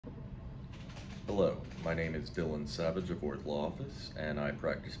Hello, my name is Dillan Savage of Wirth Law Office, and I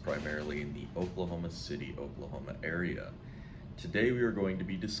practice primarily in the Oklahoma City, Oklahoma area. Today we are going to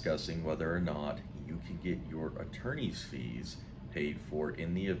be discussing whether or not you can get your attorney's fees paid for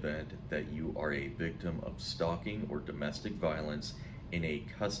in the event that you are a victim of stalking or domestic violence in a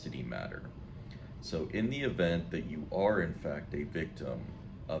custody matter. So in the event that you are in fact a victim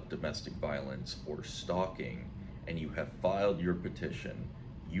of domestic violence or stalking and you have filed your petition,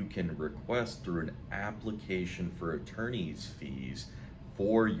 you can request through an application for attorney's fees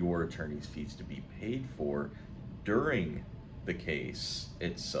for your attorney's fees to be paid for during the case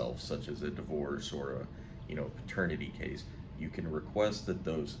itself, such as a divorce or a paternity case. You can request that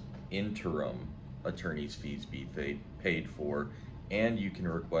those interim attorney's fees be paid for, and you can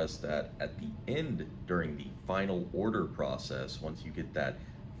request that at the end during the final order process. Once you get that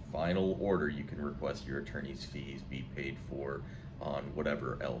final order, you can request your attorney's fees be paid for on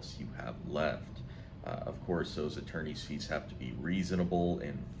whatever else you have left. Of course, those attorney's fees have to be reasonable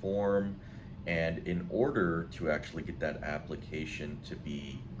in form, and in order to actually get that application to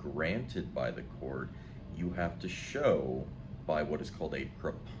be granted by the court, you have to show by what is called a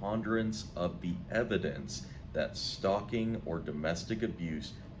preponderance of the evidence that stalking or domestic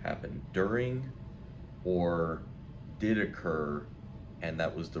abuse happened during or did occur, and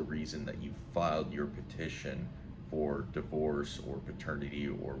that was the reason that you filed your petition for divorce or paternity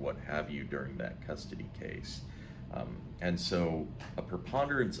or what have you during that custody case. And so a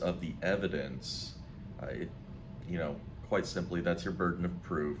preponderance of the evidence, quite simply, that's your burden of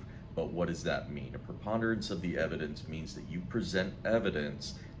proof. But what does that mean? A preponderance of the evidence means that you present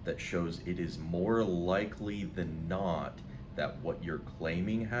evidence that shows it is more likely than not that what you're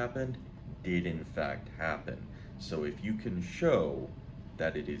claiming happened did in fact happen. So if you can show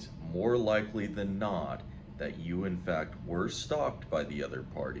that it is more likely than not that you in fact were stalked by the other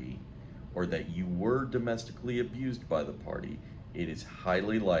party, or that you were domestically abused by the party, it is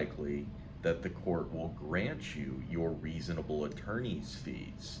highly likely that the court will grant you your reasonable attorney's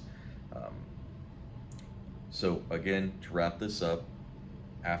fees. So again, to wrap this up,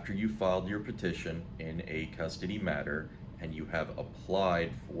 after you filed your petition in a custody matter and you have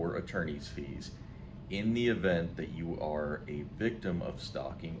applied for attorney's fees, in the event that you are a victim of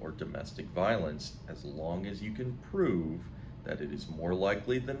stalking or domestic violence, as long as you can prove that it is more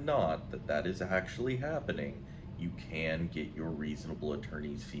likely than not that that is actually happening, you can get your reasonable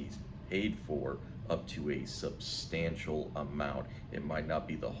attorney's fees paid for up to a substantial amount. It might not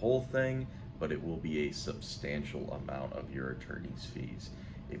be the whole thing, but it will be a substantial amount of your attorney's fees.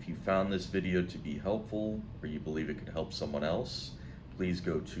 If you found this video to be helpful, or you believe it could help someone else, please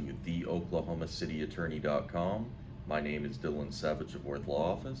go to theoklahomacityattorney.com. My name is Dillan Savage of Wirth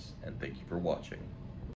Law Office, and thank you for watching.